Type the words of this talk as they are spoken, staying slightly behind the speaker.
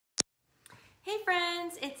Hey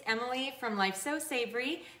friends, it's Emily from Life Sew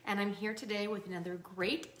Savory, and I'm here today with another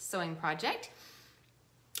great sewing project.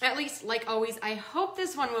 At least, like always, I hope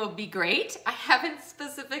this one will be great. I haven't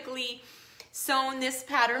specifically sewn this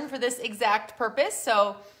pattern for this exact purpose,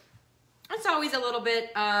 so it's always a little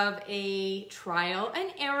bit of a trial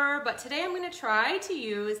and error, but today I'm going to try to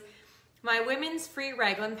use my women's free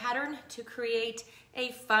raglan pattern to create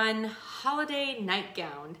a fun holiday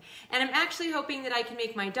nightgown. And I'm actually hoping that I can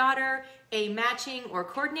make my daughter a matching or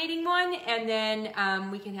coordinating one, and then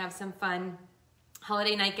we can have some fun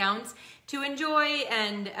holiday nightgowns to enjoy.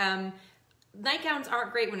 And nightgowns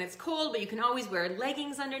aren't great when it's cold, but you can always wear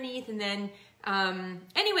leggings underneath. And then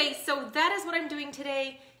anyway, so that is what I'm doing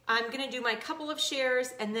today. I'm gonna do my couple of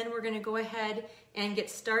shares, and then we're gonna go ahead and get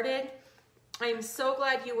started. I'm so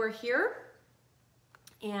glad you were here,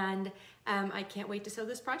 and I can't wait to sew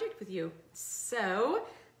this project with you. So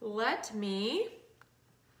let me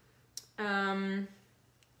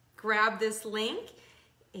grab this link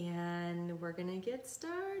and we're gonna get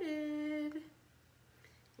started.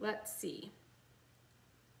 Let's see.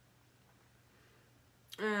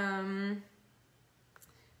 I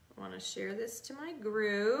want to share this to my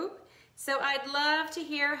group. So I'd love to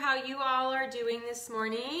hear how you all are doing this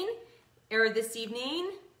morning or this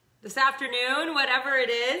evening, this afternoon, whatever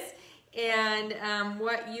it is, and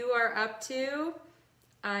what you are up to.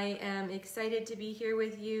 I am excited to be here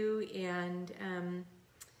with you, and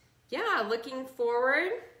yeah, looking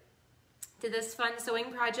forward to this fun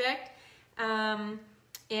sewing project. And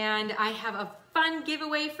I have a fun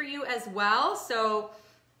giveaway for you as well, so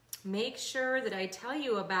make sure that I tell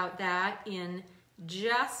you about that in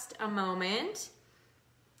just a moment.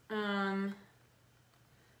 Let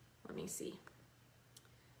me see.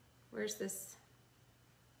 Where's this?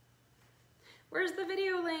 Where's the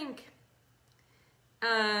video link?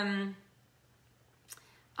 I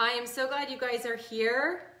am so glad you guys are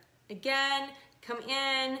here. Again, come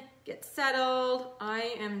in, get settled.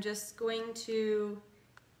 I am just going to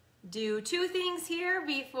do two things here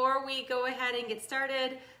before we go ahead and get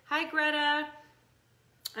started. Hi, Greta.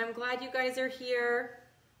 I'm glad you guys are here.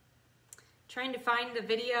 Trying to find the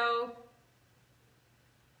video.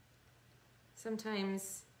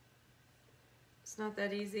 Sometimes it's not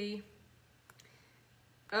that easy.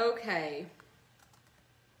 Okay.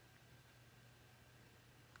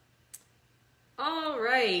 All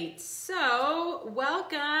right, so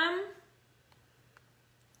welcome.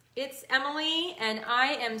 It's Emily, and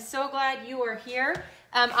I am so glad you are here.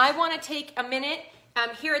 I want to take a minute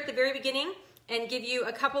here at the very beginning and give you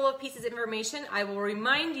a couple of pieces of information. I will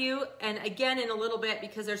remind you, and again in a little bit,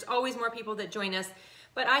 because there's always more people that join us,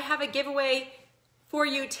 but I have a giveaway for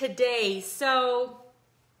you today. So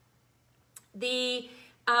the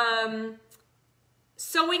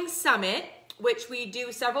Sewing Summit, which we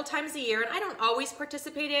do several times a year, and I don't always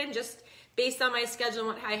participate in, just based on my schedule and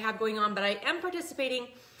what I have going on, but I am participating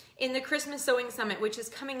in the Christmas Sewing Summit, which is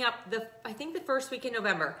coming up, I think the first week in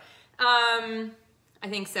November. I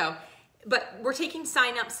think so. But we're taking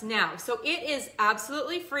sign-ups now. So it is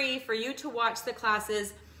absolutely free for you to watch the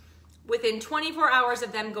classes within 24 hours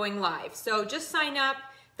of them going live. So just sign up.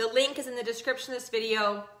 The link is in the description of this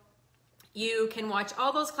video. You can watch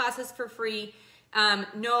all those classes for free,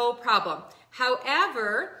 no problem.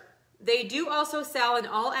 However, they do also sell an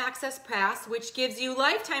all-access pass, which gives you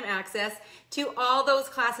lifetime access to all those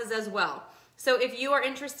classes as well. So if you are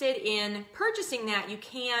interested in purchasing that, you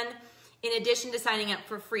can, in addition to signing up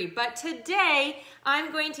for free. But today,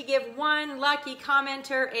 I'm going to give one lucky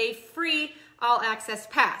commenter a free all-access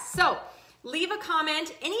pass. So leave a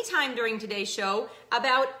comment anytime during today's show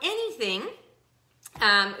about anything.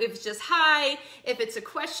 If it's just hi, if it's a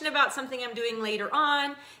question about something I'm doing later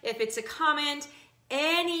on, if it's a comment,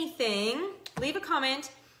 anything, leave a comment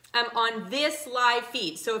on this live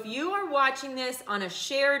feed. So if you are watching this on a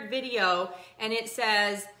shared video and it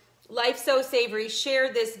says Life Sew Savory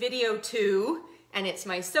shared this video to, and it's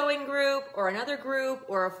my sewing group or another group,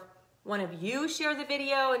 or if one of you share the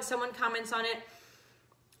video and someone comments on it,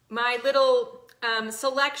 my little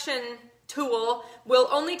selection tool will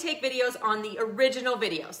only take videos on the original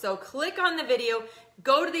video. So click on the video,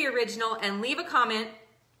 go to the original, and leave a comment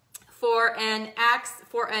for an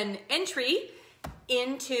entry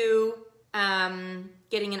into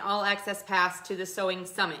getting an all-access pass to the Sewing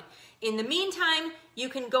Summit. In the meantime, you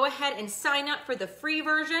can go ahead and sign up for the free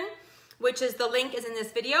version, which is the link is in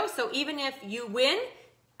this video. So even if you win,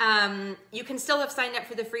 you can still have signed up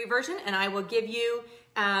for the free version, and I will give you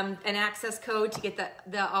an access code to get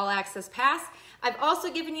the all-access pass. I've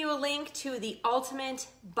also given you a link to the Ultimate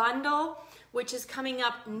Bundle, which is coming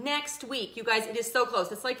up next week. You guys, it is so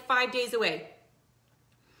close. It's like 5 days away.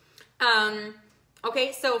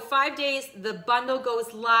 Okay, so 5 days, the bundle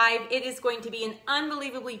goes live. It is going to be an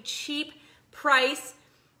unbelievably cheap price,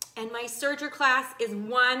 and my serger class is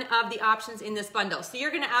one of the options in this bundle. So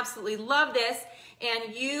you're gonna absolutely love this,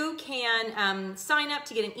 and you can sign up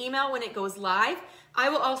to get an email when it goes live. I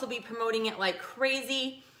will also be promoting it like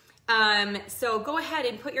crazy. So go ahead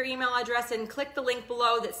and put your email address and click the link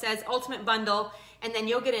below that says Ultimate Bundle, and then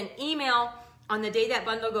you'll get an email on the day that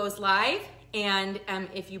bundle goes live. And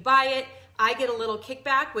if you buy it, I get a little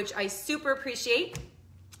kickback, which I super appreciate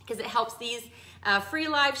because it helps these free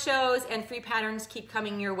live shows and free patterns keep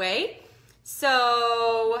coming your way.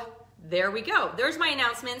 So there we go. There's my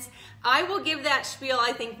announcements. I will give that spiel,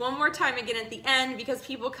 I think, one more time again at the end because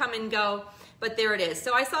people come and go, but there it is.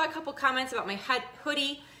 So I saw a couple comments about my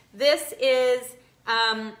hoodie. This is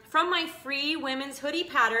from my free women's hoodie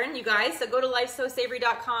pattern, you guys. So go to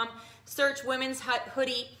lifesewsavory.com, search women's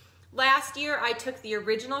hoodie. Last year, I took the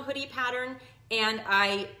original hoodie pattern and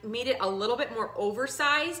I made it a little bit more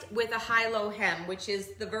oversized with a high-low hem, which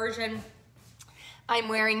is the version I'm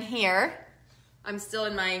wearing here. I'm still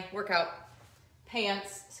in my workout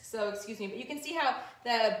pants, so excuse me, but you can see how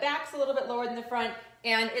the back's a little bit lower than the front,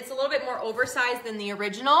 and it's a little bit more oversized than the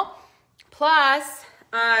original. Plus,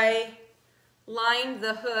 I lined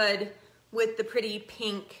the hood with the pretty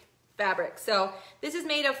pink fabric. So this is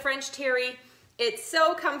made of French terry. It's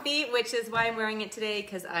so comfy, which is why I'm wearing it today,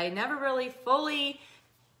 because I never really fully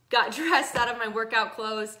got dressed out of my workout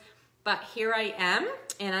clothes, but here I am,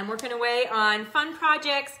 and I'm working away on fun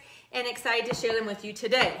projects and excited to share them with you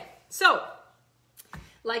today. So,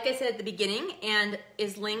 like I said at the beginning, and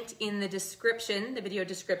is linked in the description, the video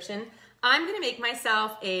description, I'm gonna make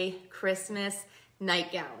myself a Christmas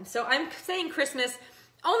nightgown. So I'm saying Christmas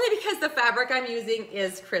only because the fabric I'm using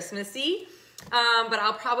is Christmassy, but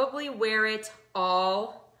I'll probably wear it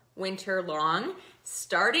all winter long,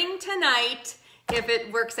 starting tonight, if it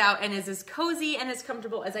works out and is as cozy and as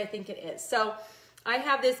comfortable as I think it is. So I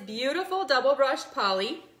have this beautiful double brushed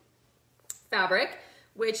poly fabric,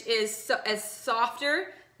 which is as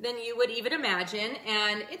softer than you would even imagine,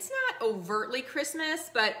 and it's not overtly Christmas,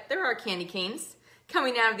 but there are candy canes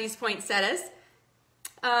coming out of these poinsettias.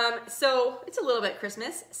 So it's a little bit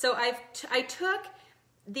Christmas. So I took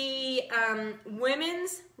the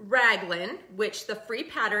women's raglan, which the free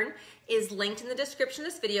pattern is linked in the description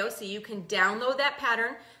of this video, so you can download that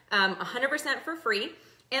pattern 100% for free.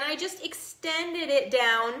 And I just extended it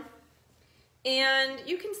down, and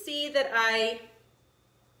you can see that I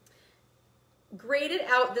graded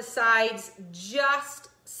out the sides just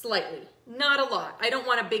slightly, not a lot. I don't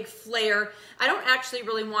want a big flare. I don't actually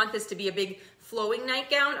really want this to be a big flowing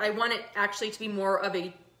nightgown. I want it actually to be more of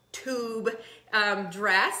a tube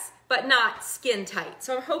dress, but not skin tight.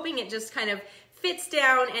 So I'm hoping it just kind of fits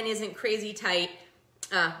down and isn't crazy tight.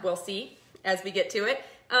 We'll see as we get to it.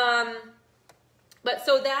 But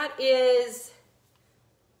so that is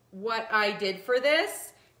what I did for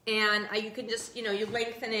this. And you can just, you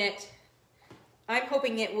lengthen it. I'm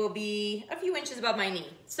hoping it will be a few inches above my knee.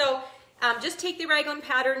 So just take the raglan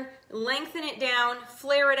pattern, lengthen it down,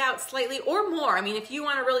 flare it out slightly or more. I mean, if you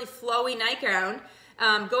want a really flowy nightgown,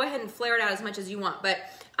 go ahead and flare it out as much as you want. But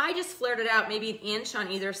I just flared it out maybe an inch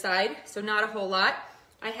on either side, so not a whole lot.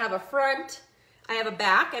 I have a front, I have a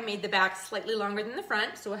back. I made the back slightly longer than the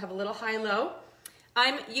front, so I have a little high-low.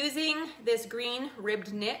 I'm using this green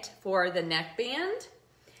ribbed knit for the neckband.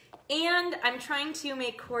 And I'm trying to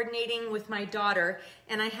make coordinating with my daughter,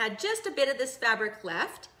 and I had just a bit of this fabric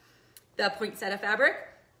left, the poinsettia fabric.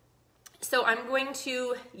 So I'm going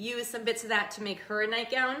to use some bits of that to make her a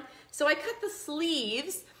nightgown. So I cut the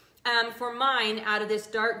sleeves for mine out of this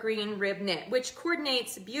dark green rib knit, which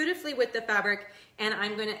coordinates beautifully with the fabric, and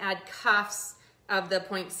I'm going to add cuffs of the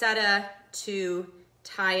poinsettia to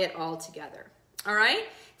tie it all together. All right,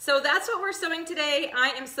 so that's what we're sewing today. I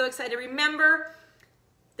am so excited. Remember,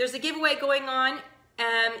 there's a giveaway going on.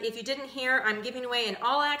 If you didn't hear, I'm giving away an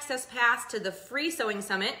all-access pass to the free sewing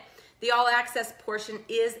summit. The all-access portion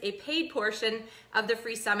is a paid portion of the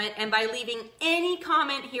free summit, and by leaving any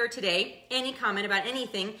comment here today, any comment about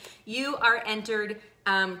anything, you are entered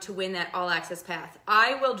to win that all-access pass.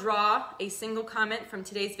 I will draw a single comment from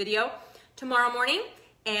today's video tomorrow morning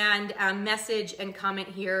and message and comment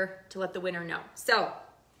here to let the winner know. So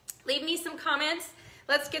leave me some comments.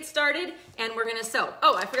 Let's get started, and we're gonna sew.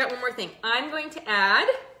 Oh, I forgot one more thing. I'm going to add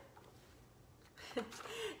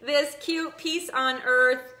this cute Peace on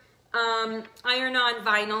Earth iron-on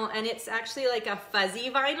vinyl, and it's actually like a fuzzy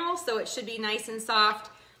vinyl, so it should be nice and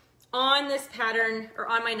soft on this pattern or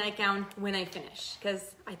on my nightgown when I finish,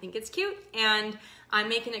 because I think it's cute, and I'm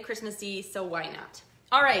making it Christmassy, so why not?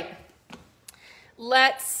 All right,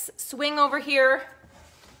 let's swing over here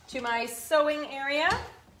to my sewing area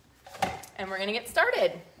and we're gonna get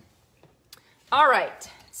started. All right,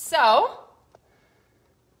 so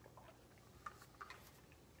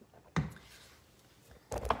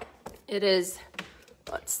it is,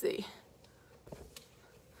 let's see.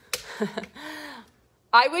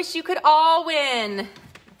 I wish you could all win,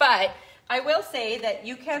 but I will say that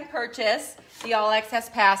you can purchase the All Access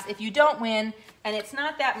Pass if you don't win, and it's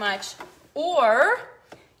not that much, or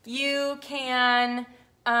you can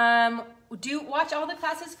watch all the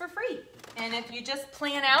classes for free. And if you just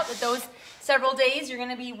plan out that those several days you're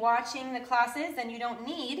gonna be watching the classes, then you don't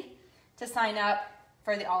need to sign up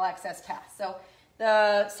for the All Access Pass. So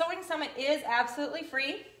the Sewing Summit is absolutely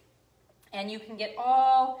free, and you can get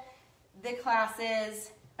all the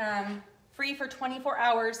classes free for 24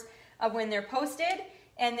 hours of when they're posted.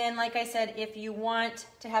 And then, like I said, if you want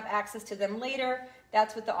to have access to them later,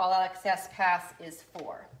 that's what the All Access Pass is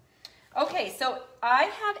for. Okay, so I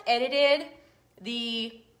have edited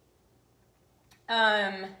the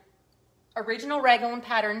original raglan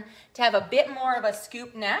pattern to have a bit more of a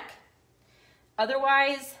scoop neck.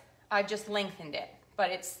 Otherwise, I've just lengthened it,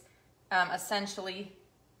 but it's essentially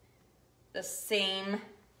the same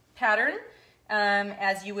pattern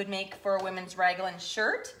as you would make for a women's raglan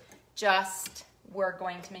shirt, just we're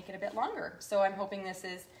going to make it a bit longer. So I'm hoping this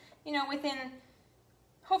is, you know, within,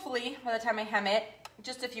 hopefully, by the time I hem it,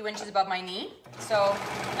 just a few inches above my knee. So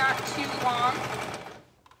not too long,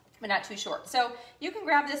 but not too short. So you can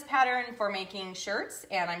grab this pattern for making shirts,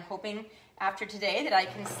 and I'm hoping after today that I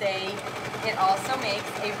can say it also makes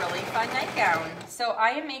a really fun nightgown. So I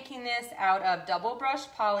am making this out of double brush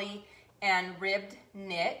poly and ribbed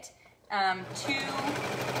knit, two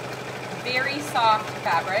very soft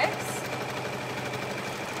fabrics.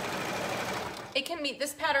 It can be,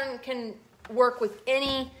 this pattern can work with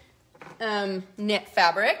any knit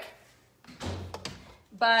fabric,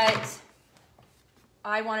 but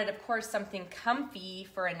I wanted, of course, something comfy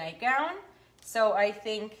for a nightgown, so I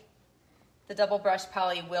think the double brush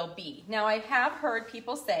poly will be. Now, I have heard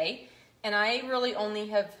people say, and I really only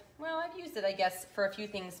have, well, I've used it, I guess, for a few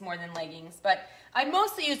things more than leggings, but I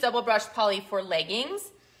mostly use double brush poly for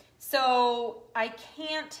leggings, so I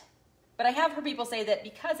can't, but I have heard people say that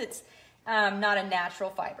because it's not a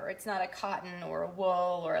natural fiber, it's not a cotton or a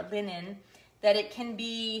wool or a linen, that it can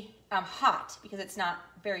be hot because it's not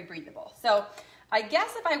very breathable. So I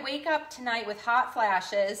guess if I wake up tonight with hot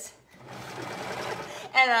flashes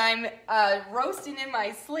and I'm roasting in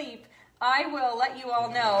my sleep, I will let you all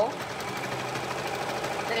know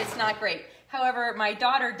that it's not great. However, my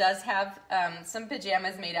daughter does have some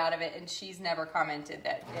pajamas made out of it, and she's never commented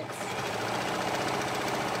that it's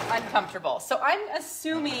uncomfortable. So I'm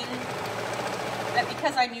assuming that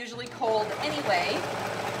because I'm usually cold anyway,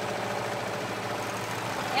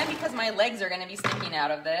 and because my legs are going to be sticking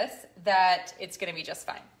out of this, that it's going to be just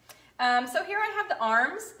fine. So here I have the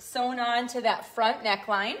arms sewn on to that front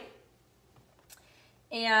neckline,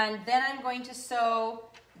 and then I'm going to sew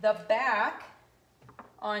the back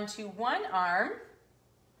onto one arm,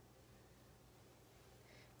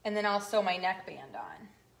 and then I'll sew my neckband on.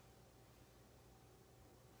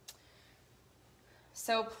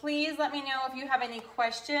 So please let me know if you have any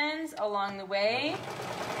questions along the way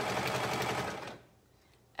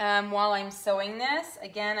while I'm sewing this.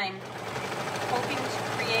 Again, I'm hoping to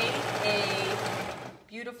create a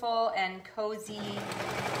beautiful and cozy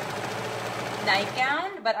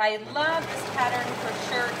nightgown, but I love this pattern for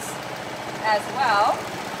shirts as well.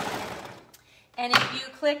 And if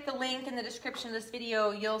you click the link in the description of this video,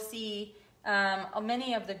 you'll see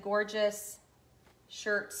many of the gorgeous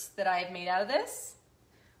shirts that I've made out of this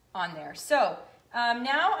on there. So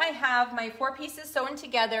now I have my 4 pieces sewn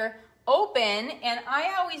together open, and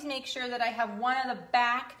I always make sure that I have one of the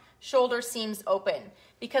back shoulder seams open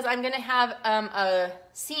because I'm going to have a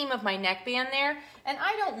seam of my neckband there, and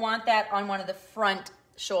I don't want that on one of the front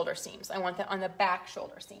shoulder seams. I want that on the back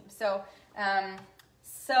shoulder seam. So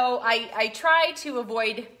I try to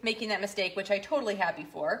avoid making that mistake, which I totally have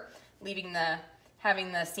before,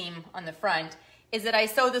 having the seam on the front, is that I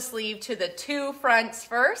sew the sleeve to the 2 fronts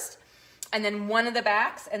first, and then one of the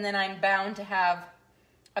backs, and then I'm bound to have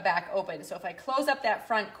a back open. So if I close up that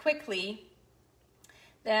front quickly,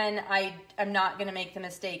 then I'm not going to make the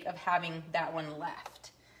mistake of having that one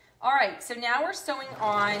left. All right, so now we're sewing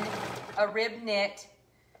on a rib knit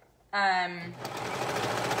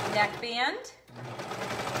neckband,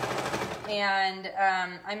 and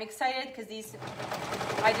I'm excited because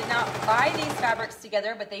I did not buy these fabrics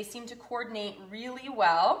together, but they seem to coordinate really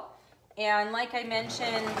well. And like I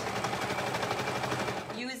mentioned,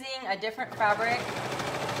 using a different fabric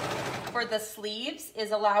for the sleeves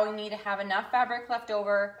is allowing me to have enough fabric left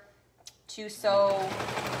over to sew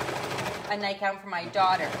a nightgown for my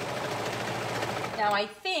daughter. Now I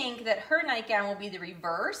think that her nightgown will be the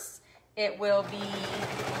reverse. It will be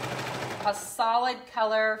a solid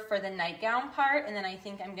color for the nightgown part, and then I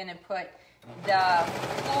think I'm gonna put the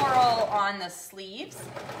floral on the sleeves.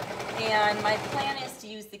 And my plan is to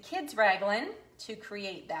use the kids' raglan to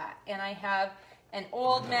create that. And I have an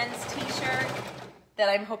old men's t-shirt that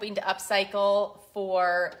I'm hoping to upcycle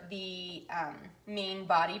for the main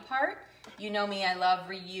body part. You know me, I love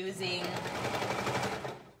reusing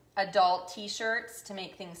adult t-shirts to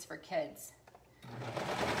make things for kids.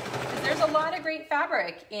 There's a lot of great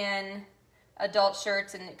fabric in adult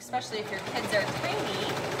shirts, and especially if your kids are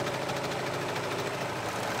tiny,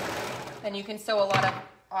 then you can sew a lot of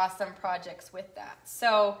awesome projects with that.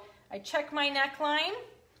 So I check my neckline,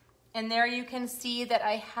 and there you can see that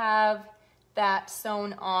I have that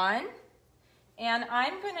sewn on. And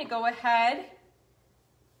I'm gonna go ahead,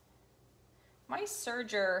 my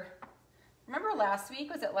serger, remember last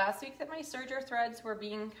week, was it last week that my serger threads were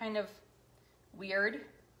being kind of weird?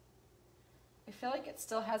 I feel like it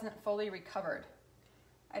still hasn't fully recovered.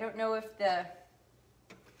 I don't know if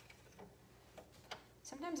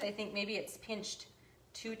sometimes I think maybe it's pinched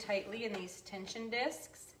too tightly in these tension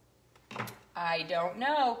discs. I don't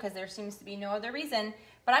know, because there seems to be no other reason.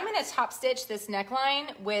 But I'm going to top stitch this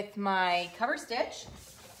neckline with my cover stitch.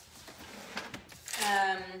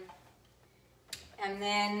 And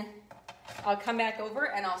then I'll come back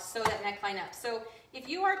over and I'll sew that neckline up. So if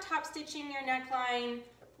you are top stitching your neckline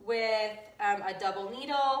with a double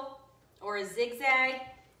needle or a zigzag,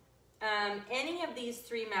 any of these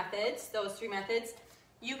three methods, those three methods,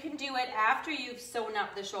 you can do it after you've sewn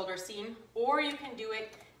up the shoulder seam, or you can do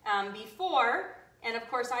it before. And of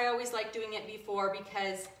course, I always like doing it before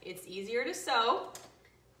because it's easier to sew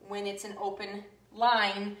when it's an open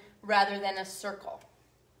line rather than a circle.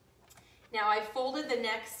 Now I folded the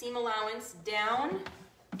neck seam allowance down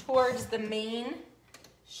towards the main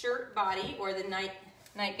shirt body, or the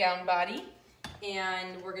nightgown body,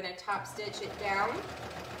 and we're gonna top stitch it down.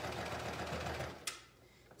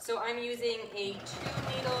 So I'm using a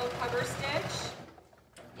 2-needle cover stitch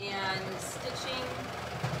and stitching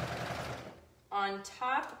on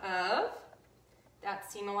top of that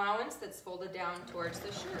seam allowance that's folded down towards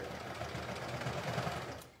the shirt.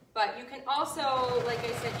 But you can also, like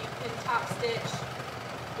I said, you can top stitch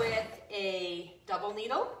with a double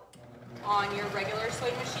needle on your regular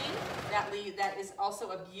sewing machine. That is also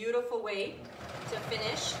a beautiful way to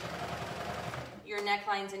finish your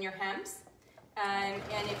necklines and your hems. And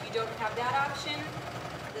if you don't have that option,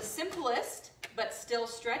 the simplest but still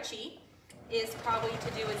stretchy is probably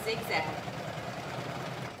to do a zigzag.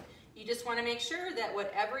 You just want to make sure that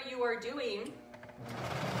whatever you are doing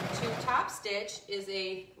to top stitch is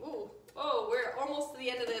a, oh, we're almost to the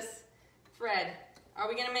end of this thread. Are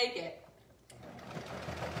we going to make it?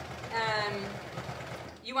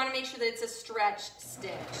 You want to make sure that it's a stretch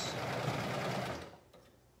stitch.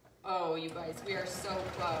 Oh, you guys, we are so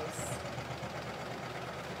close.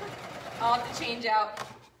 I'll have to change out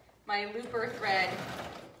my looper thread.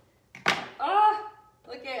 Oh,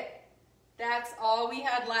 look at, that's all we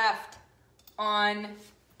had left on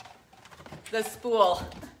the spool.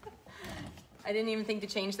 I didn't even think to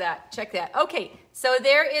change that. Check that. Okay, so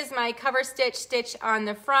there is my cover stitch on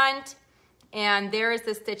the front, and there is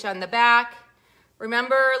the stitch on the back.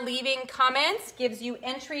 Remember, leaving comments gives you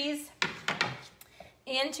entries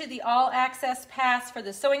into the All Access Pass for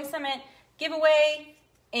the Sewing Summit giveaway.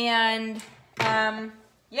 And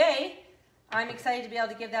yay, I'm excited to be able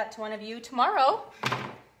to give that to one of you tomorrow.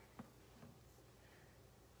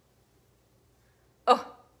 Oh,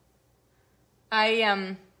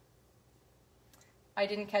 I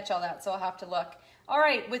didn't catch all that, so I'll have to look. All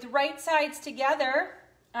right, with right sides together,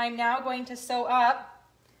 I'm now going to sew up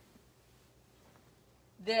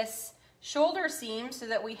this shoulder seam so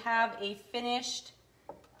that we have a finished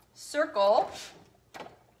circle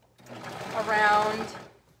around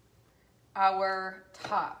our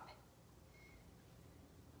top.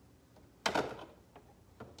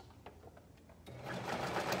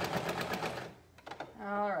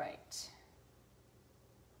 All right.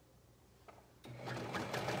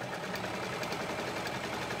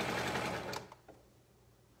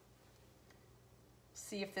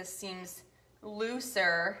 See if this seems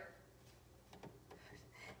looser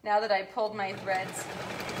now that I pulled my threads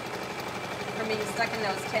from being stuck in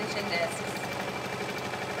those tension discs.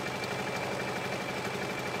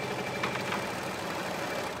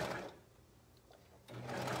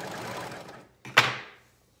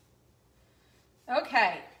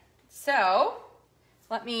 Okay, so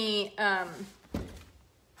let me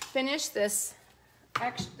finish this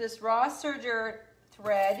raw serger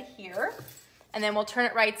thread here, and then we'll turn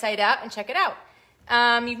it right side up and check it out.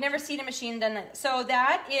 You've never seen a machine done that. So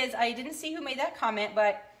that is, I didn't see who made that comment,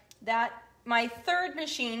 but my third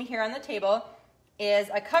machine here on the table is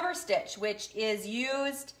a cover stitch, which is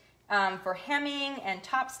used for hemming and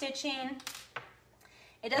top stitching.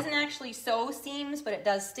 It doesn't actually sew seams, but it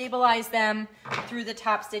does stabilize them through the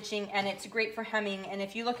top stitching, and it's great for hemming. And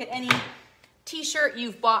if you look at any t-shirt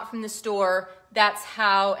you've bought from the store, that's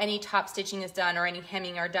how any top stitching is done or any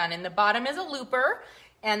hemming are done. And the bottom is a looper,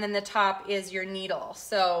 and then the top is your needle.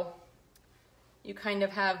 So you kind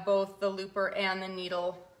of have both the looper and the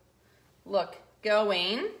needle look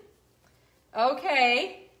going.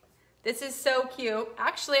 Okay, this is so cute.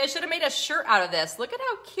 Actually, I should have made a shirt out of this. Look at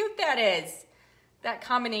how cute that is, that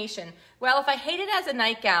combination. Well, if I hate it as a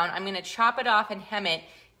nightgown, I'm gonna chop it off and hem it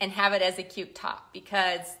and have it as a cute top,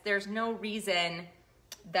 because there's no reason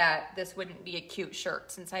that this wouldn't be a cute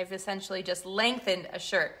shirt since I've essentially just lengthened a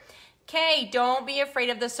shirt. Okay, don't be afraid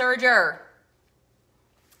of the serger.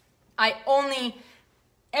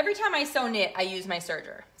 Every time I sew knit, I use my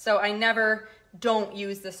serger. So I never don't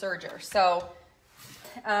use the serger. So,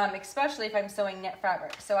 especially if I'm sewing knit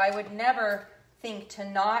fabric. So I would never think to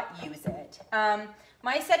not use it.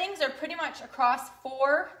 My settings are pretty much across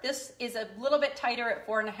 4. This is a little bit tighter at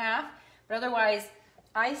 4.5, but otherwise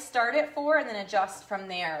I start at 4 and then adjust from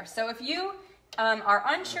there. So if you are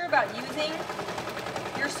unsure about using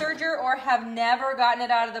your serger or have never gotten it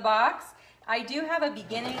out of the box, I do have a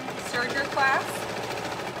beginning serger class,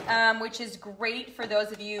 which is great for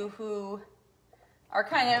those of you who are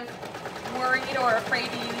kind of worried or afraid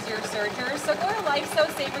to use your serger. So go to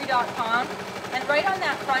lifesewsavory.com, and right on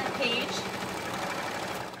that front page,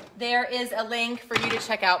 there is a link for you to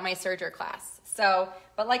check out my serger class. So,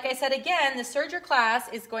 but like I said again, the serger class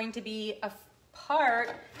is going to be a part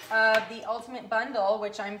of the Ultimate Bundle,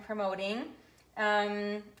 which I'm promoting.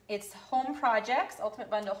 It's home projects, Ultimate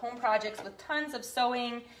Bundle home projects with tons of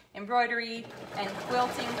sewing, embroidery, and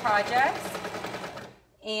quilting projects.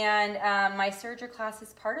 And my serger class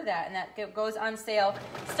is part of that, and that goes on sale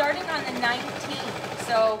starting on the 19th.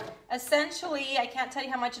 So essentially, I can't tell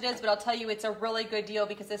you how much it is, but I'll tell you it's a really good deal,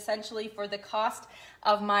 because essentially for the cost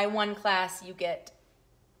of my one class, you get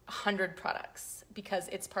 100 products because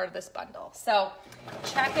it's part of this bundle. So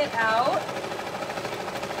check it out.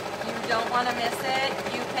 You don't want to miss it.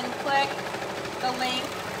 You can click the link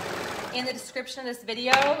in the description of this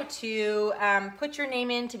video to put your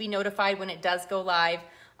name in to be notified when it does go live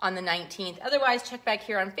on the 19th. Otherwise, check back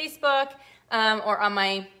here on Facebook or on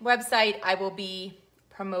my website. I will be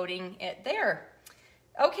promoting it there.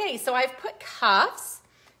 Okay, so I've put cuffs,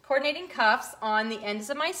 coordinating cuffs on the ends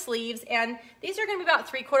of my sleeves, and these are going to be about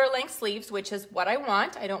 3/4 length sleeves, which is what I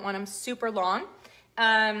want. I don't want them super long.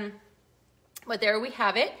 But there we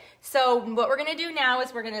have it. So what we're going to do now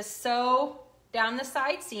is we're going to sew down the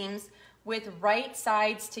side seams with right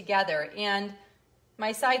sides together. And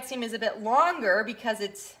my side seam is a bit longer because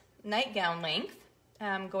it's nightgown length,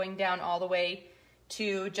 going down all the way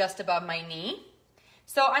to just above my knee.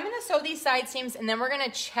 So I'm going to sew these side seams, and then we're going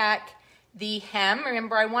to check the hem.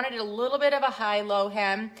 Remember, I wanted a little bit of a high-low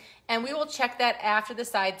hem, and we will check that after the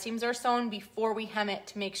side seams are sewn before we hem it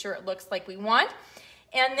to make sure it looks like we want.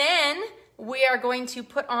 And then we are going to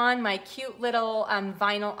put on my cute little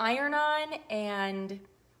vinyl iron-on, and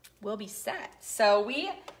we'll be set. So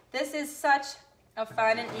this is such a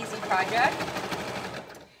fun and easy project.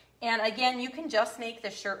 And again, you can just make the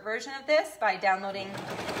shirt version of this by downloading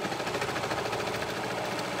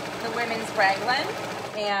the women's raglan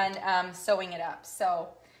and sewing it up. So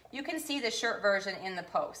you can see the shirt version in the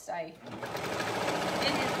post. I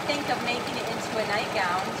didn't think of making it into a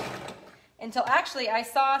nightgown until actually I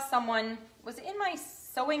saw someone was in my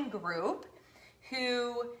sewing group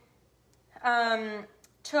who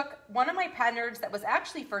took one of my patterns that was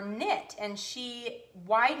actually for knit, and she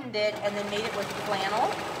widened it and then made it with flannel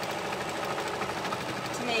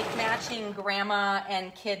to make matching grandma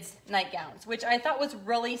and kids nightgowns, which I thought was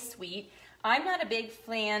really sweet. I'm not a big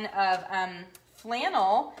fan of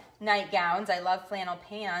flannel nightgowns. I love flannel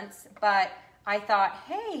pants, but I thought,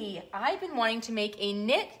 hey, I've been wanting to make a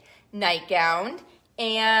knit nightgown,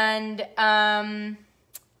 and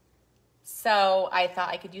so I thought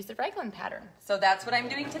I could use the raglan pattern. So that's what I'm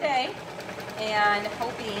doing today, and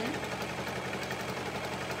hoping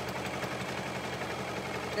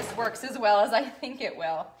this works as well as I think it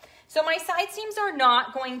will. So my side seams are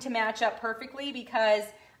not going to match up perfectly because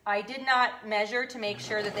I did not measure to make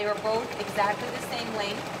sure that they were both exactly the same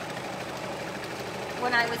length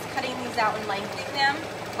when I was cutting these out and lengthening them.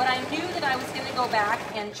 But I knew that I was gonna go back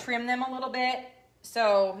and trim them a little bit.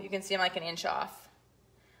 So you can see I'm like an inch off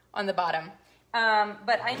on the bottom.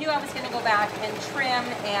 But I knew I was gonna go back and trim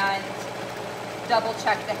and double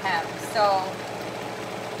check the hem. So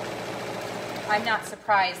I'm not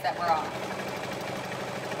surprised that we're off.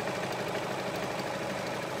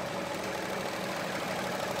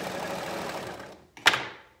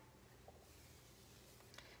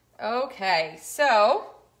 Okay, so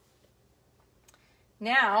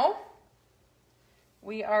now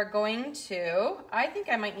we are going to, I think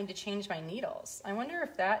I might need to change my needles. I wonder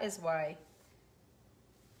if that is why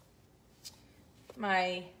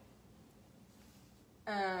my,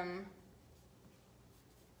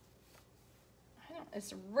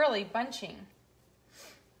 it's really bunching.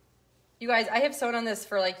 You guys, I have sewed on this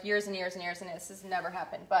for like years and years and years, and this has never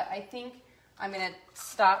happened. But I think I'm gonna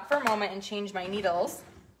stop for a moment and change my needles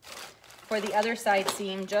for the other side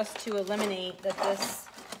seam, just to eliminate that this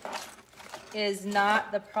is not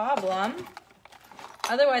the problem.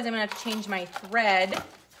 Otherwise, I'm gonna have to change my thread,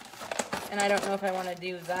 and I don't know if I wanna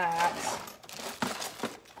do that.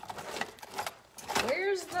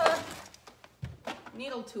 Where's the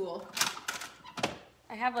needle tool?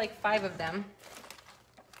 I have like 5 of them.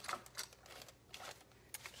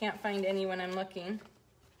 Can't find any when I'm looking.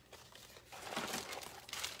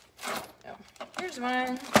 Oh, here's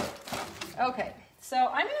one. Okay, so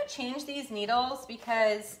I'm gonna change these needles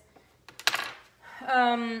because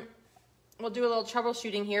we'll do a little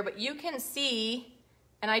troubleshooting here, but you can see,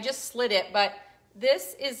 and I just slid it, but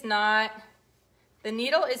this is not, the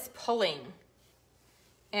needle is pulling,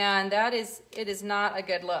 and it is not a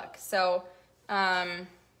good look. So, not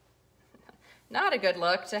a good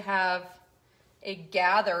look to have a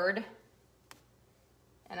gathered,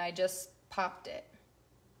 and I just popped it.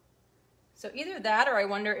 So either that, or I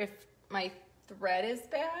wonder if my thread is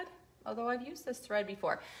bad, although I've used this thread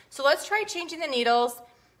before. So let's try changing the needles.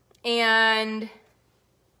 And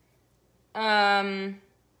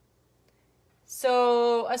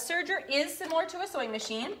so a serger is similar to a sewing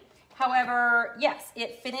machine. However, yes,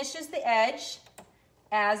 it finishes the edge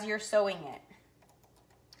as you're sewing it.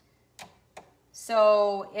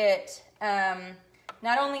 So it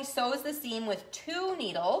not only sews the seam with 2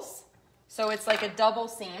 needles, so it's like a double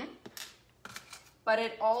seam, but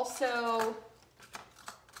it also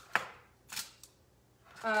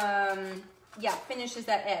finishes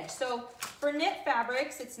that edge. So for knit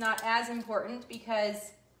fabrics, it's not as important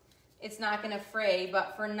because it's not gonna fray,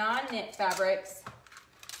 but for non-knit fabrics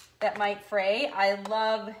that might fray, I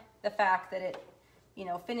love the fact that it, you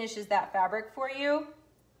know, finishes that fabric for you,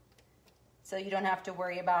 so you don't have to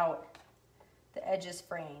worry about the edges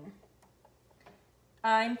fraying.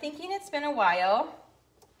 I'm thinking it's been a while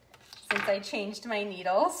since I changed my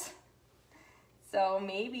needles, so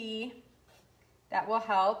maybe that will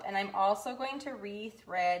help. And I'm also going to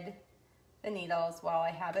re-thread the needles while I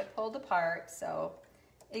have it pulled apart. So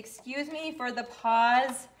excuse me for the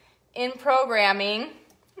pause in programming.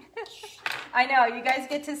 I know, you guys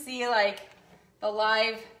get to see like the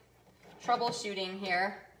live troubleshooting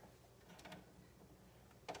here.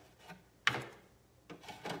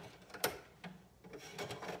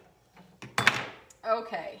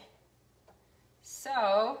 Okay,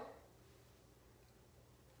 so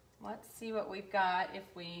let's see what we've got if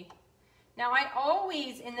we, now I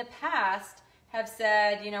always in the past have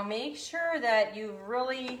said, you know, make sure that you've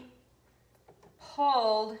really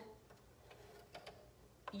pulled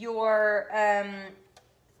your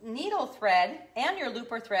needle thread and your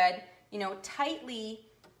looper thread, you know, tightly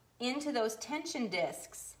into those tension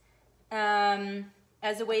discs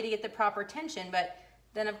as a way to get the proper tension. But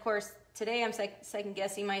then of course, today I'm second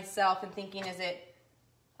guessing myself and thinking, is it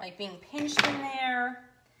like being pinched in there?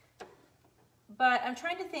 But I'm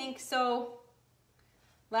trying to think, so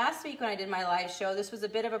last week when I did my live show, this was a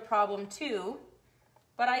bit of a problem too,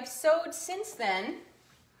 but I've sewed since then,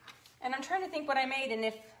 and I'm trying to think what I made,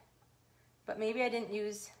 and but maybe I didn't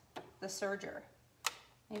use the serger.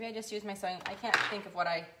 Maybe I just used my sewing. I can't think of what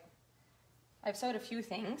I've sewed a few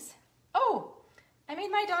things. Oh, I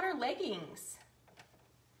made my daughter leggings.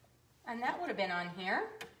 And that would have been on here.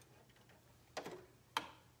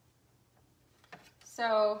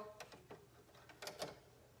 So,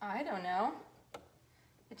 I don't know.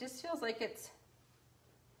 It just feels like it's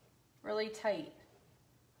really tight.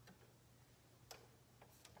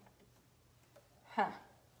 Huh.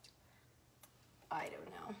 I don't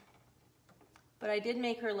know. But I did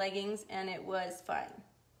make her leggings and it was fine.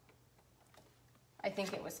 I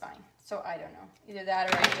think it was fine. So I don't know. Either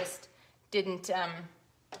that or I just didn't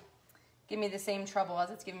give me the same trouble as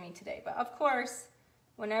it's giving me today. But of course,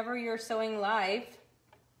 whenever you're sewing live,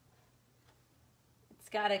 it's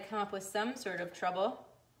got to come up with some sort of trouble.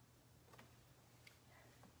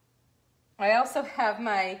 I also have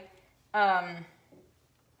my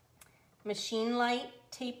machine light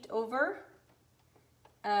taped over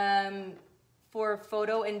for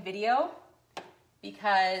photo and video,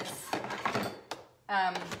 because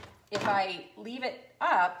if I leave it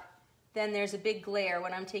up, then there's a big glare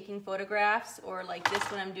when I'm taking photographs, or like this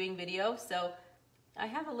when I'm doing video. So I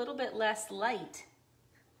have a little bit less light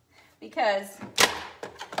because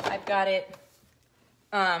I've got it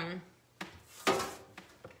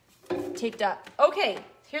taped up. Okay,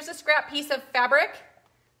 here's a scrap piece of fabric.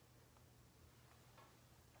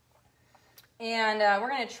 And we're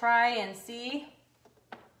gonna try and see.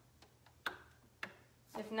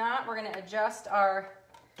 If not, we're gonna adjust our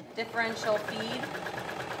differential feed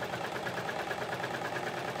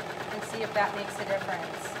and see if that makes a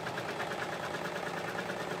difference.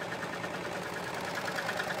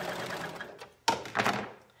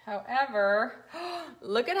 However,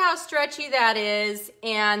 look at how stretchy that is,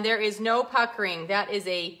 and there is no puckering. That is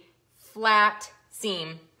a flat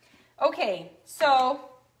seam. Okay, so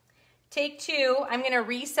take two. I'm gonna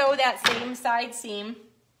re-sew that same side seam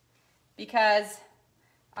because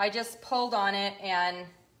I just pulled on it and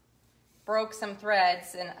broke some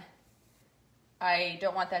threads, and I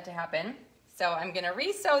don't want that to happen. So I'm gonna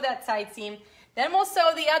re-sew that side seam, then we'll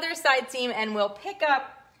sew the other side seam, and we'll pick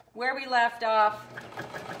up where we left off,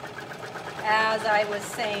 as I was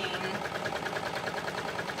saying.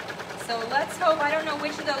 So let's hope, I don't know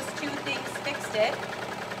which of those two things fixed it.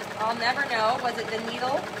 I'll never know. Was it the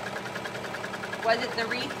needle? Was it the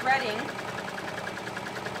re-threading?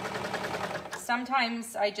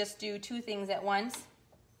 Sometimes I just do two things at once,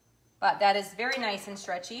 but that is very nice and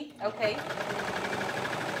stretchy. Okay.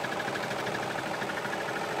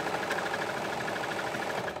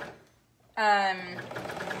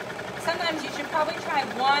 Sometimes you should probably try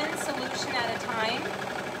one solution at a time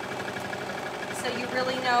so you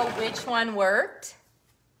really know which one worked.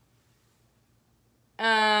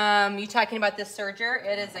 You talking about this serger?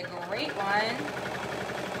 It is a great one.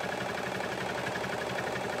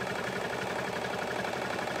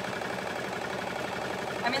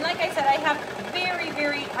 I mean, like I said, I have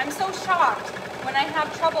I'm so shocked when I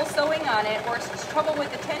have trouble sewing on it or trouble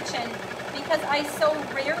with the tension, because I so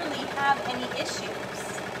rarely have any issues.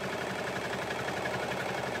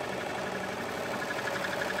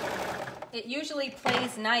 It usually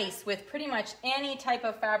plays nice with pretty much any type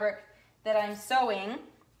of fabric that I'm sewing.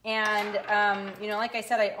 And, you know, like I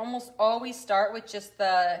said, I almost always start with just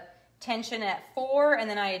the tension at 4, and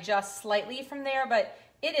then I adjust slightly from there, but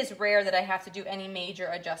it is rare that I have to do any major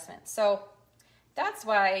adjustments. So that's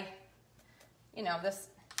why, you know, this,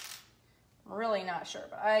 I'm really not sure,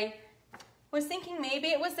 but I was thinking maybe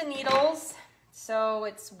it was the needles, so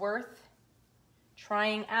it's worth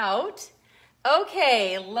trying out.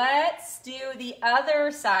 Okay, let's do the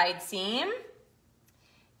other side seam,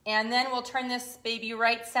 and then we'll turn this baby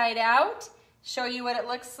right side out, show you what it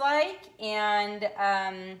looks like, and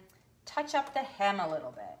touch up the hem a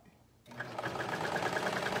little bit.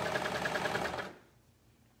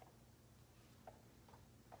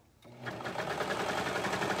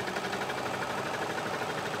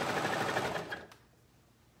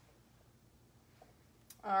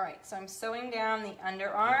 All right, so I'm sewing down the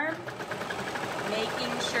underarm,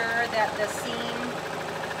 making sure that the seam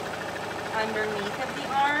underneath of the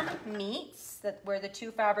arm meets, that where the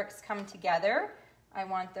two fabrics come together. I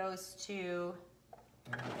want those to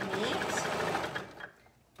meet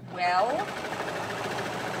well.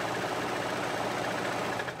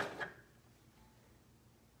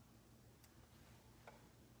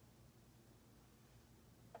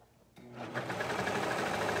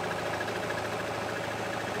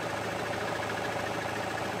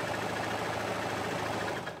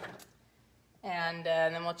 And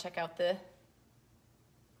then we'll check out the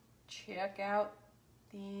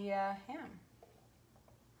hem.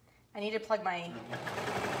 I need to plug my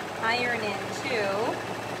iron in too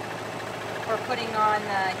for putting on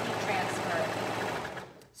the heat transfer.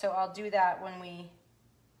 So I'll do that when we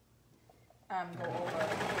go over.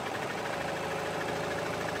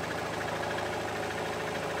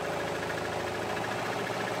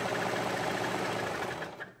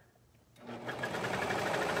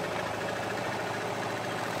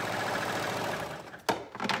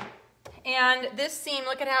 And this seam,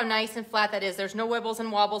 look at how nice and flat that is. There's no wibbles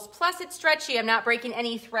and wobbles. Plus it's stretchy. I'm not breaking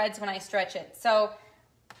any threads when I stretch it. So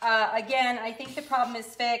again, I think the problem is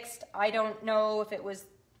fixed. I don't know if it was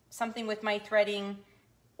something with my threading,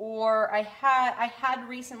 or I had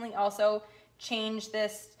recently also changed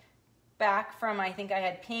this back from, I think I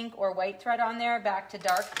had pink or white thread on there, back to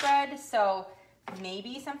dark thread. So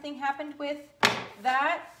maybe something happened with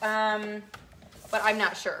that, but I'm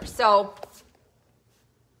not sure. So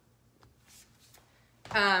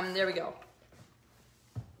there we go.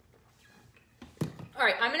 All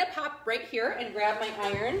right, I'm gonna pop right here and grab my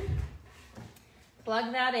iron,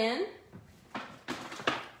 plug that in.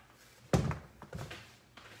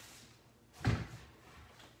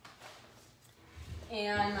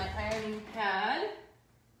 And my ironing pad,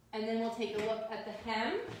 and then we'll take a look at the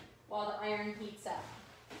hem while the iron heats up.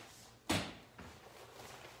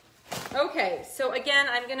 Okay, so again,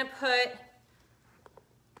 I'm gonna put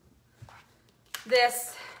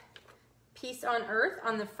this piece on earth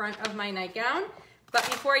on the front of my nightgown. But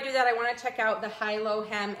before I do that, I wanna check out the high-low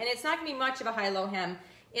hem, and it's not gonna be much of a high-low hem.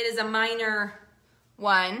 It is a minor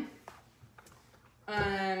one,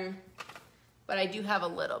 but I do have a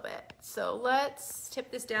little bit. So let's tip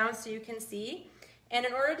this down so you can see. And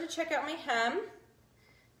in order to check out my hem,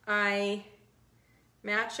 I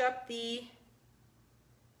match up the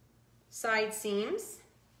side seams.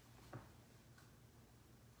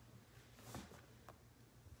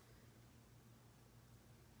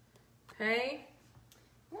 Okay.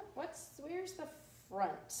 Where's the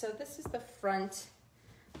front? So this is the front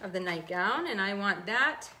of the nightgown, and I want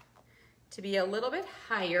that to be a little bit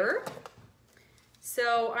higher.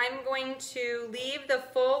 So I'm going to leave the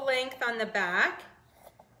full length on the back,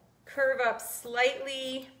 curve up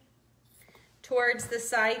slightly towards the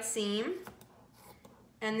side seam,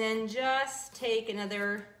 and then just take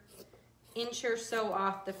another inch or so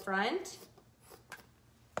off the front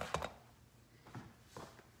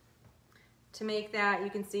to make that, you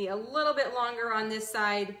can see, a little bit longer on this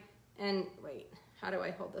side. And wait, how do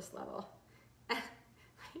I hold this level?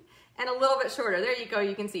 And a little bit shorter. There you go,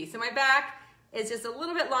 you can see. So my back is just a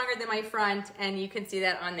little bit longer than my front, and you can see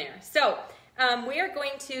that on there. So we are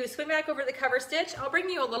going to swing back over the cover stitch. I'll bring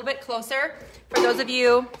you a little bit closer for those of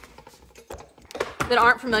you that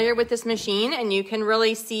aren't familiar with this machine, and you can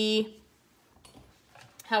really see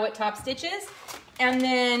how it top stitches. And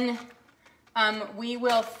then we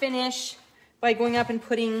will finish by going up and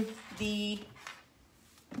putting the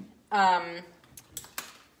thingamabob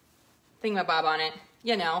on it,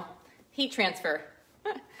 you know, heat transfer.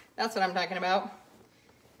 That's what I'm talking about.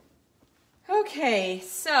 Okay,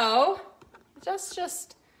 so let's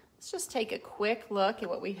just take a quick look at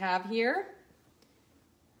what we have here.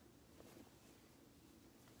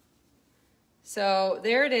 So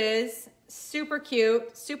there it is, super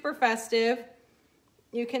cute, super festive.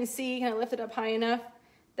 You can see, can I lift it up high enough,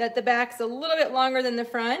 that the back's a little bit longer than the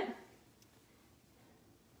front.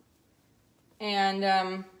 And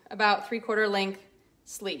about 3/4 length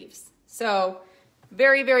sleeves. So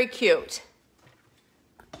very, very cute.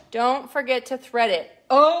 Don't forget to thread it.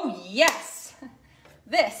 Oh yes,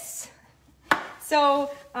 this. So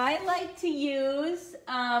I like to use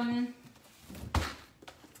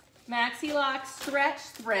Maxi Lock stretch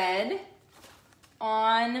thread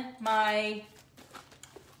on my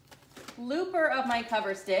looper of my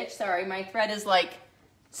cover stitch. Sorry, my thread is like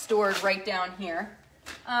stored right down here.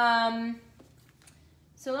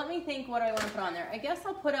 So let me think what I want to put on there. I guess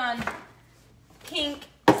I'll put on pink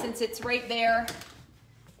since it's right there.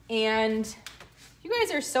 And you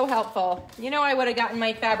guys are so helpful. You know, I would have gotten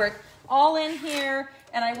my fabric all in here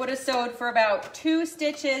and I would have sewed for about 2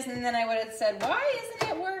 stitches, and then I would have said, why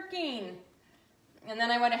isn't it working? And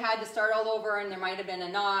then I would have had to start all over, and there might have been a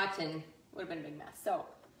knot and it would have been a big mess.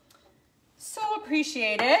 So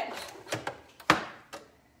appreciate it.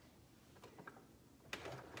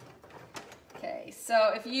 Okay,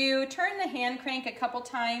 so if you turn the hand crank a couple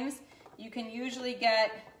times, you can usually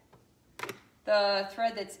get the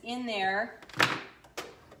thread that's in there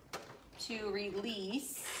to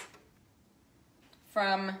release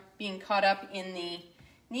from being caught up in the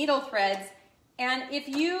needle threads. And if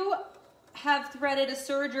you have threaded a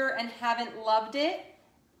serger and haven't loved it,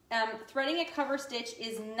 threading a cover stitch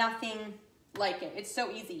is nothing like it. It's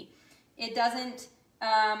so easy. It doesn't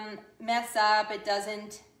mess up. It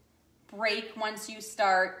doesn't break once you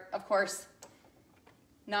start. Of course,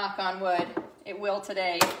 knock on wood, it will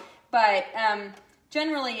today. But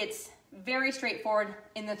generally, it's very straightforward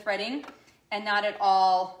in the threading and not at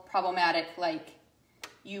all problematic like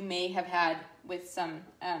you may have had with some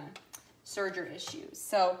serger issues.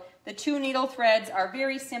 So the 2 needle threads are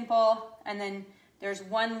very simple, and then there's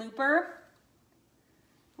 1 looper,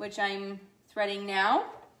 which I'm threading now.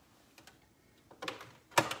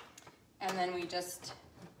 And then we just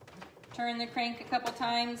turn the crank a couple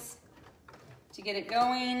times to get it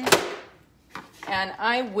going. And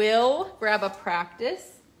I will grab a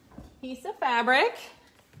practice piece of fabric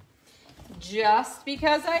just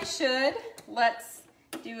because I should. Let's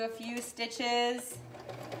do a few stitches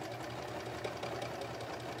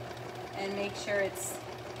and make sure it's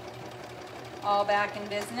all back in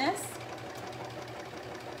business.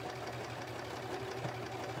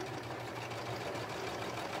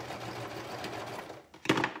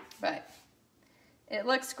 But it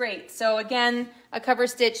looks great. So again, a cover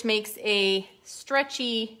stitch makes a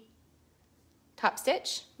stretchy top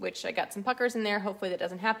stitch, which I got some puckers in there. Hopefully that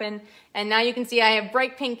doesn't happen. And now you can see I have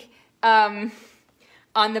bright pink on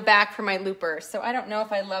the back for my looper. So I don't know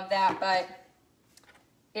if I love that, but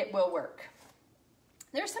it will work.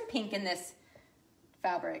 There's some pink in this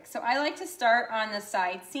fabric. So I like to start on the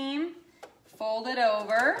side seam, fold it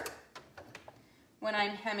over when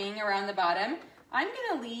I'm hemming around the bottom. I'm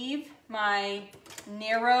gonna leave my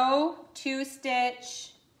narrow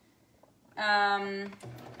 2-stitch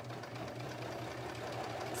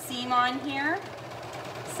seam on here.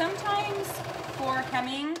 Sometimes for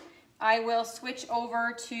hemming, I will switch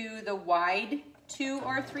over to the wide 2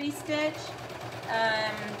 or 3 stitch.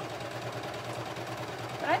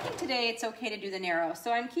 But I think today it's okay to do the narrow.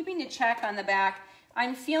 So I'm keeping the check on the back.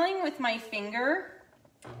 I'm feeling with my finger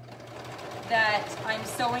that I'm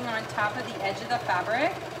sewing on top of the edge of the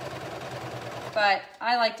fabric, but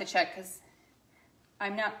I like to check because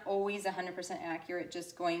I'm not always 100% accurate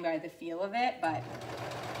just going by the feel of it. But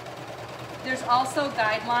there's also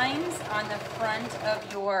guidelines on the front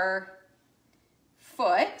of your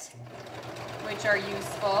foot, which are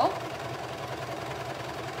useful.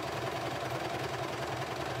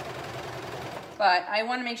 But I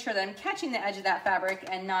want to make sure that I'm catching the edge of that fabric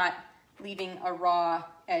and not leaving a raw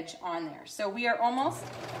edge on there. So we are almost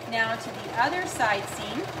now to the other side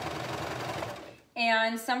seam.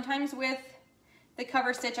 And sometimes with the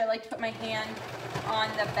cover stitch, I like to put my hand on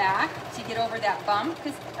the back to get over that bump,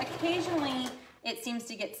 because occasionally it seems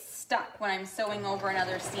to get stuck when I'm sewing over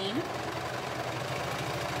another seam.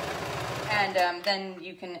 And then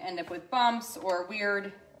you can end up with bumps or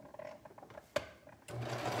weird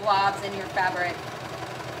blobs in your fabric.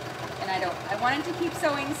 And I wanted to keep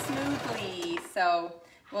sewing smoothly. So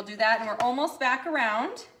we'll do that, and we're almost back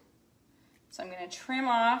around. So I'm going to trim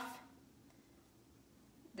off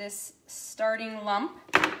this starting lump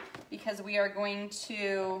because we are going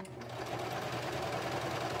to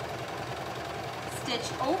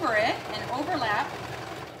stitch over it and overlap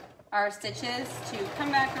our stitches to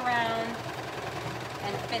come back around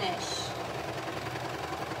and finish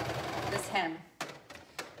this hem.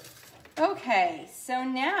 Okay, so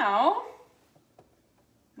now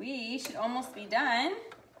we should almost be done,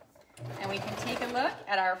 and we can take a look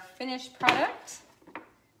at our finished product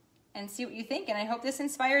and see what you think. And I hope this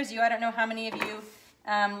inspires you. I don't know how many of you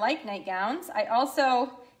like nightgowns. I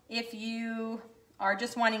also, if you are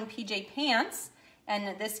just wanting PJ pants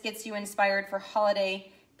and this gets you inspired for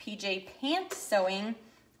holiday PJ pant sewing,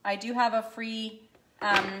 I do have a free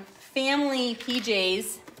family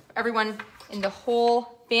PJs. Everyone in the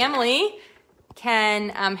whole family can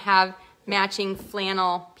have matching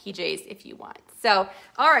flannel PJs if you want. So,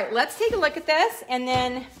 all right, let's take a look at this, and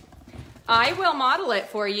then I will model it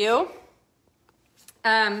for you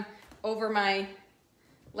over my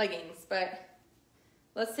leggings. But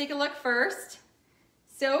let's take a look first.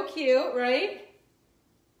 So cute, right?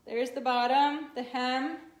 There's the bottom, the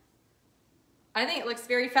hem. I think it looks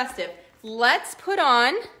very festive. Let's put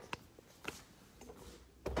on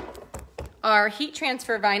our heat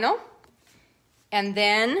transfer vinyl, and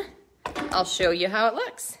then I'll show you how it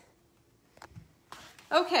looks.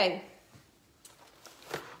 Okay.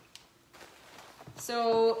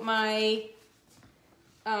 So my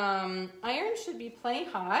iron should be plenty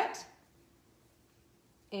hot,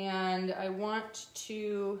 and I want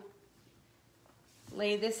to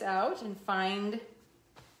lay this out and find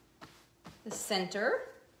the center.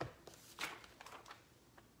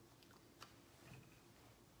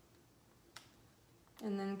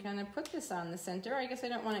 And then kind of put this on the center. I guess I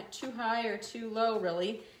don't want it too high or too low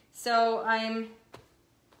really. So I'm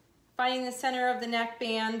finding the center of the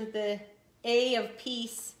neckband, the A of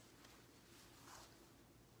peace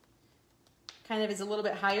kind of is a little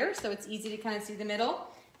bit higher, so it's easy to kind of see the middle.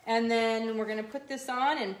 And then we're gonna put this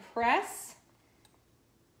on and press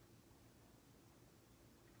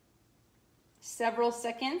several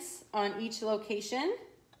seconds on each location.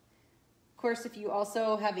 Of course, if you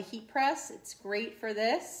also have a heat press, it's great for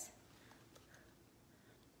this.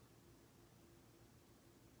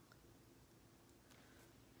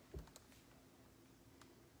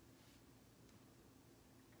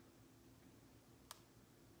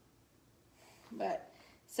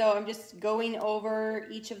 So I'm just going over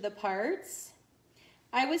each of the parts.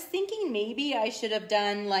 I was thinking maybe I should have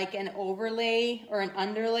done like an overlay or an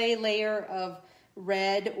underlay layer of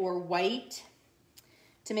red or white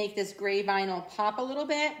to make this gray vinyl pop a little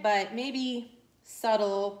bit, but maybe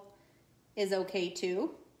subtle is okay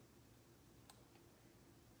too.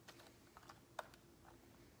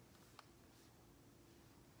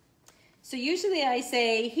 So usually I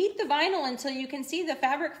say heat the vinyl until you can see the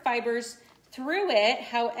fabric fibers through it.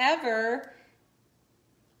 However,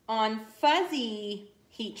 on fuzzy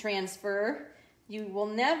heat transfer, you will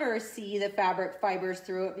never see the fabric fibers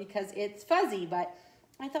through it because it's fuzzy, but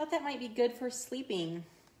I thought that might be good for sleeping.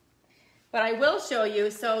 But I will show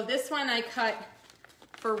you, so this one I cut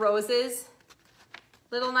for Rose's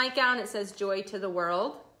little nightgown. It says joy to the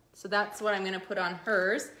world. So that's what I'm gonna put on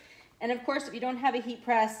hers. And of course, if you don't have a heat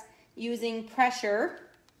press, using pressure,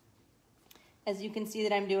 as you can see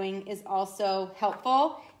that I'm doing, is also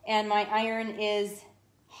helpful. And my iron is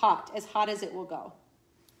hot as it will go.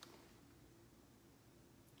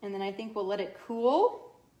 And then I think we'll let it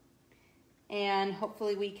cool and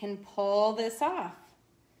hopefully we can pull this off.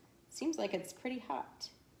 Seems like it's pretty hot.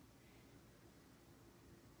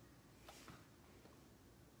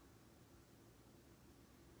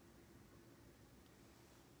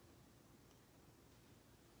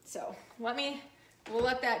 So we'll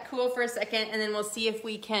let that cool for a second and then we'll see if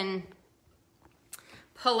we can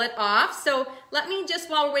pull it off. So let me just,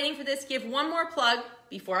 while we're waiting for this, give one more plug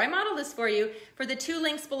before I model this for you for the 2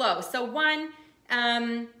 links below. So one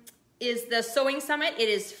is the Sewing Summit. It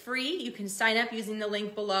is free. You can sign up using the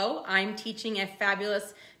link below. I'm teaching a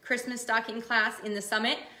fabulous Christmas stocking class in the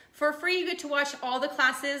summit. For free, you get to watch all the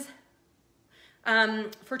classes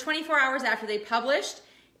for 24 hours after they published.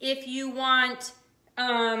 If you want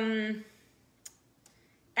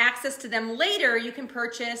access to them later, you can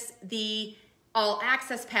purchase the All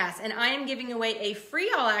Access Pass. And I am giving away a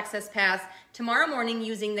free All Access Pass tomorrow morning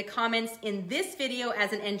using the comments in this video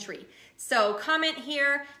as an entry. So comment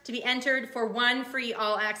here to be entered for 1 free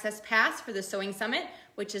All Access Pass for the Sewing Summit,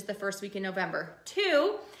 which is the first week in November.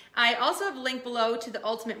 2, I also have a link below to the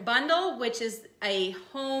Ultimate Bundle, which is a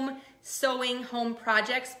home sewing home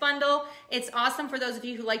projects bundle. It's awesome for those of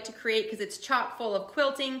you who like to create because it's chock full of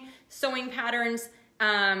quilting, sewing patterns,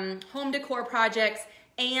 home decor projects,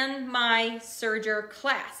 and my serger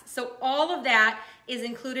class. So all of that is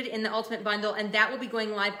included in the Ultimate Bundle, and that will be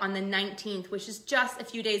going live on the 19th, which is just a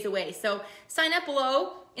few days away. So sign up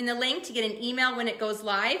below in the link to get an email when it goes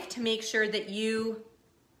live to make sure that you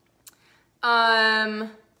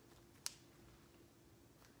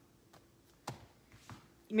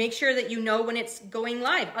make sure that you know when it's going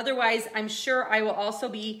live. Otherwise, I'm sure I will also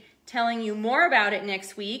be telling you more about it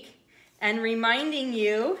next week and reminding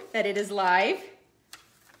you that it is live.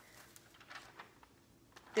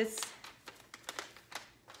 This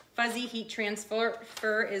fuzzy heat transfer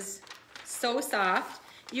is so soft.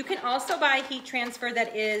 You can also buy heat transfer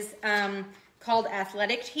that is called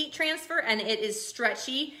athletic heat transfer, and it is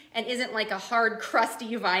stretchy and isn't like a hard,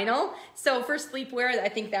 crusty vinyl. So for sleepwear, I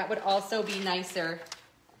think that would also be nicer.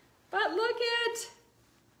 But look at,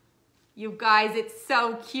 you guys, it's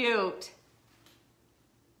so cute.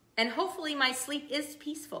 And hopefully my sleep is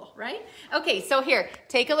peaceful, right? Okay, so here,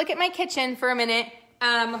 take a look at my kitchen for a minute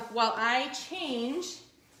while I change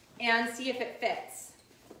and see if it fits.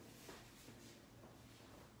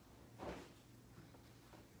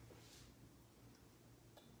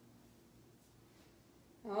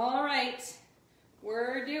 All right,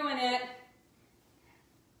 we're doing it.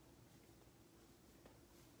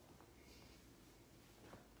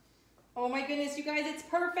 Oh my goodness, you guys, it's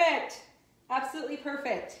perfect. Absolutely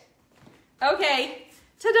perfect. Okay,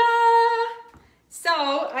 ta-da!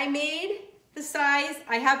 So I made the size,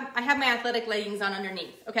 I have my athletic leggings on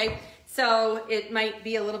underneath, okay? So it might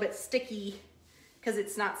be a little bit sticky because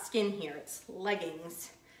it's not skin here, it's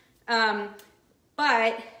leggings.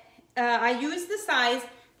 But I use the size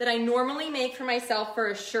that I normally make for myself for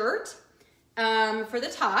a shirt for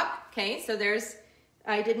the top, okay? So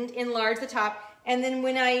I didn't enlarge the top. And then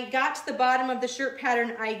when I got to the bottom of the shirt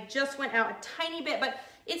pattern, I just went out a tiny bit, but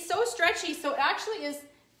it's so stretchy, so it actually is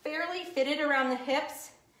fairly fitted around the hips,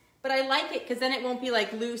 but I like it because then it won't be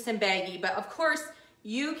like loose and baggy. But of course,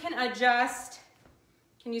 you can adjust,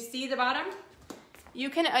 can you see the bottom? You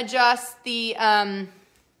can adjust the,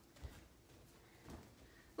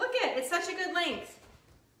 look at it, it's such a good length.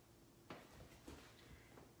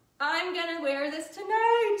 I'm gonna wear this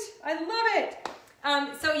tonight. I love it.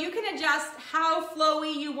 So you can adjust how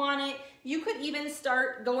flowy you want it. You could even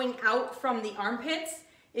start going out from the armpits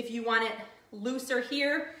if you want it looser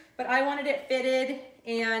here, but I wanted it fitted.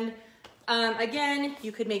 And again,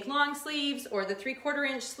 you could make long sleeves or the 3/4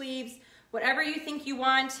 inch sleeves, whatever you think you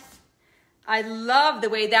want. I love the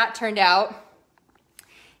way that turned out.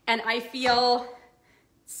 And I feel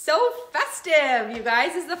So festive, you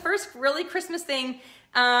guys. This is the first really Christmas thing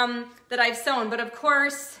that I've sewn, but of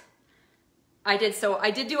course, I did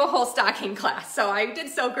do a whole stocking class. So I did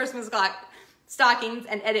sew Christmas stockings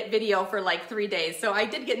and edit video for like 3 days. So I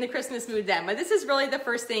did get in the Christmas mood then, but this is really the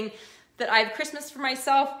first thing that I've Christmas for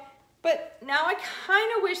myself. But now I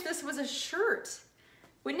kind of wish this was a shirt.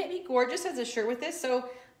 Wouldn't it be gorgeous as a shirt with this? So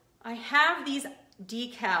I have these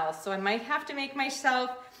decals, so I might have to make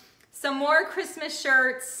myself some more Christmas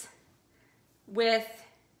shirts with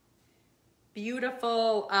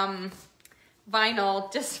beautiful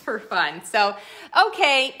vinyl just for fun. So,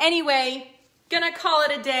 okay, anyway, gonna call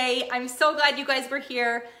it a day. I'm so glad you guys were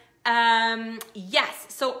here. Yes,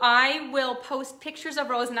 so I will post pictures of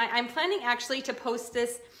Rose, and I'm planning actually to post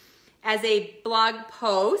this as a blog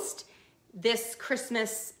post, this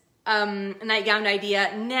Christmas nightgown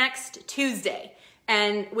idea next Tuesday,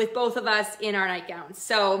 and with both of us in our nightgowns.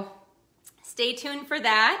 So stay tuned for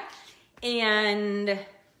that. And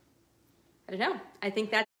I don't know, I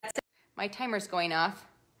think that's it. My timer's going off.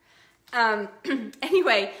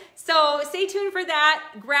 Anyway, so stay tuned for that.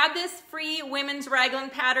 Grab this free women's raglan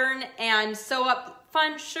pattern and sew up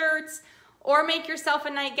fun shirts, or make yourself a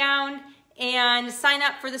nightgown, and sign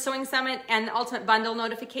up for the Sewing Summit and the Ultimate Bundle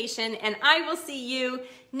notification. And I will see you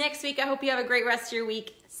next week. I hope you have a great rest of your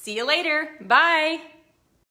week. See you later. Bye.